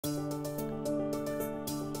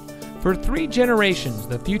For 3 generations,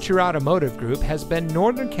 the Future Automotive Group has been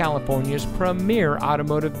Northern California's premier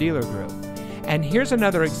automotive dealer group. And here's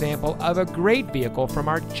another example of a great vehicle from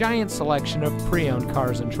our giant selection of pre-owned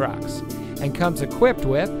cars and trucks, and comes equipped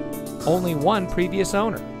with only 1 previous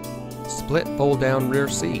owner, split fold-down rear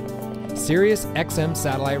seat, Sirius XM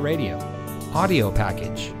satellite radio, audio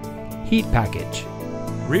package, heat package,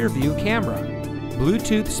 rear view camera,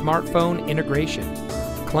 Bluetooth smartphone integration,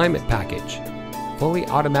 climate package, fully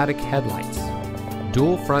automatic headlights,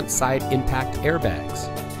 dual front side impact airbags,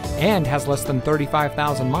 and has less than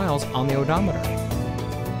 35,000 miles on the odometer.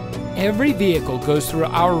 Every vehicle goes through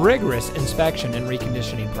our rigorous inspection and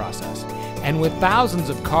reconditioning process. And with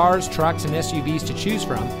thousands of cars, trucks, and SUVs to choose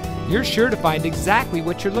from, you're sure to find exactly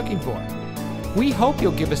what you're looking for. We hope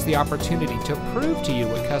you'll give us the opportunity to prove to you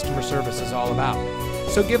what customer service is all about.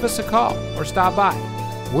 So give us a call or stop by.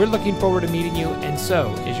 We're looking forward to meeting you, and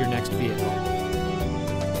so is your next vehicle.